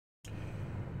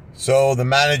So the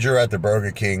manager at the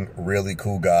Burger King, really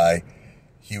cool guy,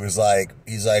 he's like,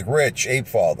 Rich,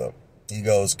 Apefather. He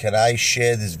goes, can I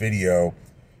share this video?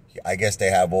 I guess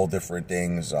they have all different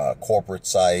things, corporate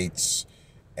sites,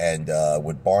 and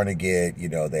with Barnegat,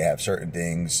 they have certain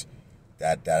things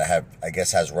that have, I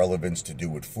guess, has relevance to do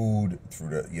with food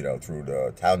through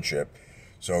the township.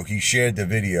 So he shared the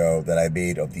video that I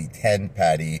made of the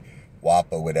 10-patty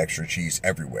Whopper with extra cheese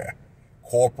everywhere.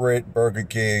 Corporate, Burger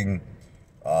King,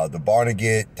 the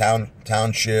Barnegat,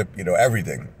 township,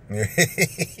 everything.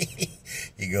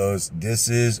 He goes, this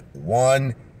is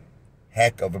one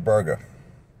heck of a burger.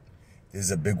 This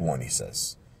is a big one, he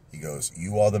says. He goes,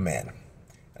 you are the man.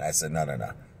 And I said, no.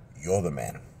 You're the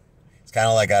man. It's kind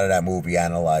of like out of that movie,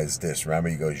 Analyze This. Remember,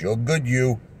 he goes, you're good,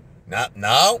 you.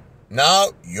 No,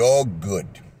 you're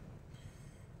good.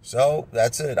 So,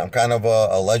 that's it. I'm kind of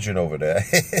a legend over there.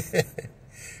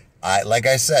 Like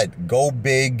I said, go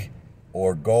big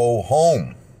or go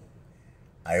home.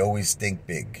 I always think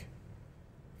big.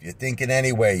 If you're thinking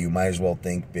anyway, you might as well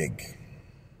think big.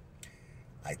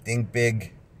 I think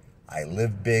big, I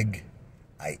live big,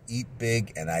 I eat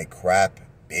big, and I crap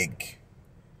big.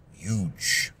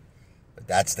 Huge. But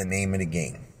that's the name of the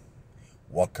game.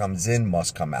 What comes in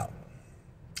must come out.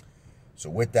 So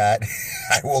with that,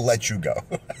 I will let you go.